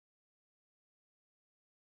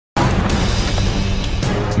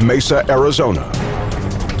Mesa, Arizona.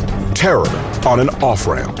 Terror on an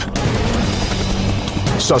off-ramp.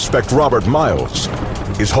 Suspect Robert Miles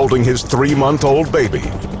is holding his 3-month-old baby,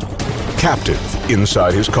 captive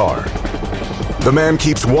inside his car. The man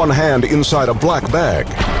keeps one hand inside a black bag,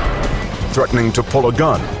 threatening to pull a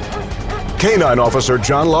gun. Canine Officer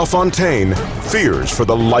John LaFontaine fears for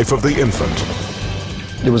the life of the infant.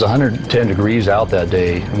 It was 110 degrees out that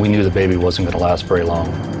day, and we knew the baby wasn't going to last very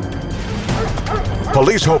long.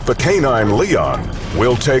 Police hope the canine Leon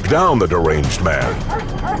will take down the deranged man.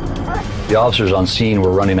 The officers on scene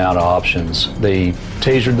were running out of options. They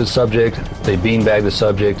tasered the subject, they beanbagged the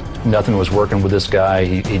subject. Nothing was working with this guy.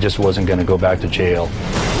 He just wasn't going to go back to jail.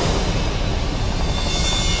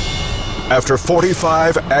 After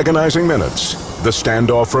 45 agonizing minutes, the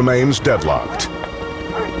standoff remains deadlocked.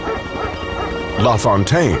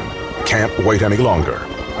 LaFontaine can't wait any longer.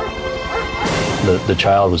 The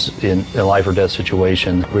child was in a life or death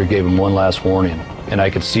situation. We gave him one last warning, and I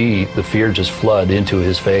could see the fear just flood into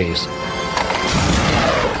his face.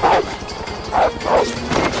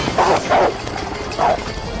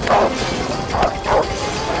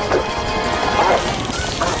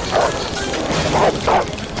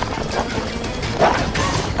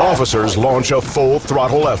 Officers launch a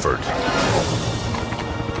full-throttle effort.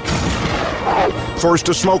 First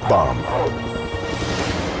a smoke bomb.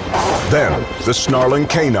 Then the snarling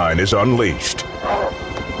canine is unleashed.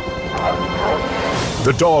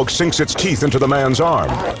 The dog sinks its teeth into the man's arm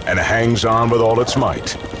and hangs on with all its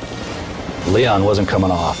might. Leon wasn't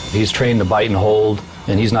coming off. He's trained to bite and hold,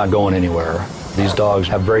 and he's not going anywhere. These dogs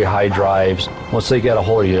have very high drives. Once they get a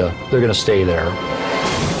hold of you, they're going to stay there.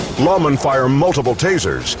 Lawmen fire multiple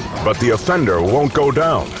tasers, but the offender won't go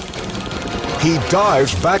down. He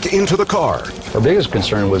dives back into the car. Our biggest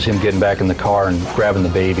concern was him getting back in the car and grabbing the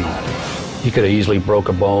baby. He could have easily broke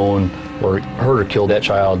a bone or hurt or killed that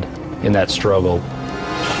child in that struggle.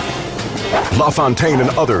 LaFontaine and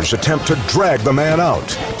others attempt to drag the man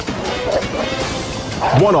out.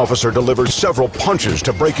 One officer delivers several punches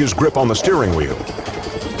to break his grip on the steering wheel.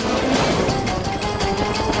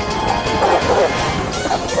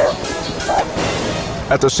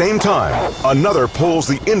 At the same time, another pulls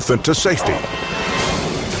the infant to safety.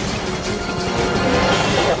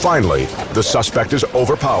 Finally, the suspect is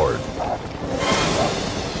overpowered.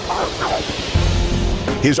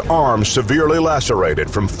 His arm severely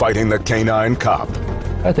lacerated from fighting the canine cop.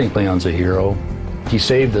 I think Leon's a hero. He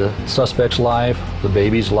saved the suspect's life, the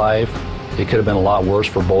baby's life. It could have been a lot worse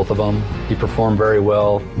for both of them. He performed very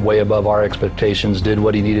well, way above our expectations, did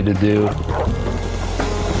what he needed to do.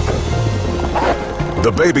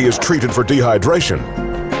 The baby is treated for dehydration.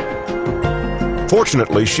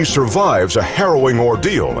 Fortunately, she survives a harrowing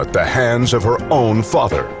ordeal at the hands of her own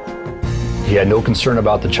father. He had no concern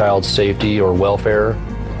about the child's safety or welfare.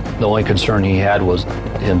 The only concern he had was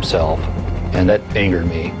himself, and that angered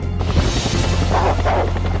me.